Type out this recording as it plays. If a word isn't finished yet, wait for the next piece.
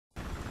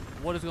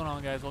What is going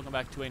on, guys? Welcome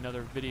back to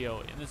another video.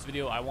 In this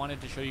video I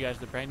wanted to show you guys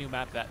the brand new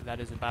map that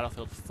is in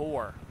Battlefield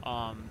 4.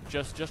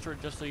 Just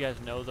so you guys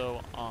know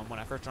though, when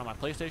I first turned on my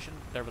PlayStation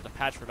there was a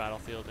patch for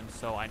Battlefield, and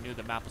so I knew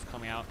the map was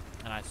coming out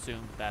and I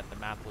assumed that the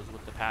map was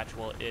with the patch.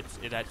 Well, it's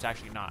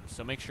actually not.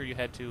 So make sure you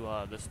head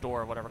to the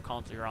store or whatever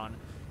console you're on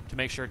to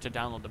make sure to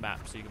download the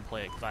map so you can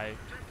play it, because I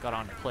got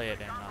on to play it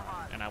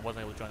and I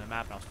wasn't able to join the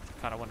map, and I was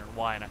kind of wondering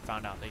why, and I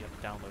found out that you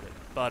have to download it.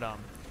 But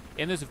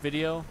in this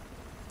video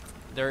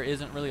there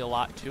isn't really a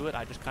lot to it.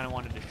 I just kind of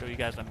wanted to show you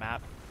guys the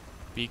map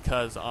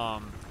because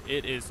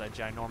it is a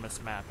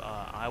ginormous map.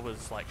 I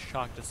was like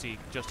shocked to see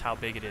just how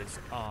big it is.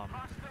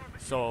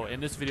 So in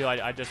this video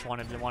I just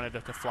wanted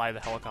to fly the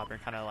helicopter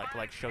and kind of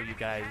like show you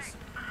guys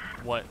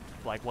what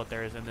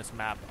there is in this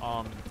map.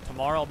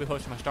 Tomorrow I'll be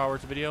posting my Star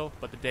Wars video,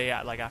 but the day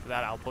after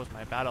that I'll post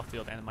my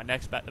Battlefield, and my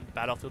next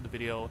Battlefield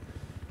video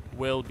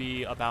will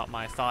be about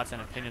my thoughts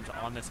and opinions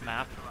on this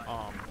map.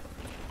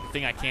 The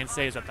thing I can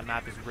say is that the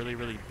map is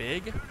really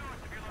big,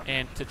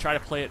 and to try to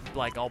play it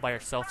like all by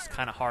yourself is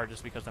kind of hard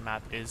just because the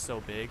map is so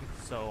big.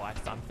 So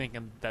I'm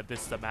thinking that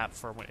this is a map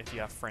for if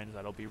you have friends,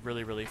 that'll be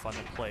really fun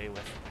to play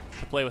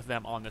with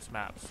them on this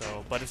map.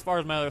 So, but as far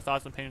as my other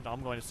thoughts and opinions,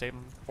 I'm going to save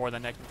them for the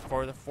next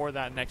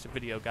that next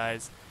video,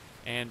 guys.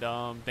 And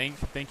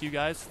thank you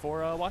guys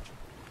for watching.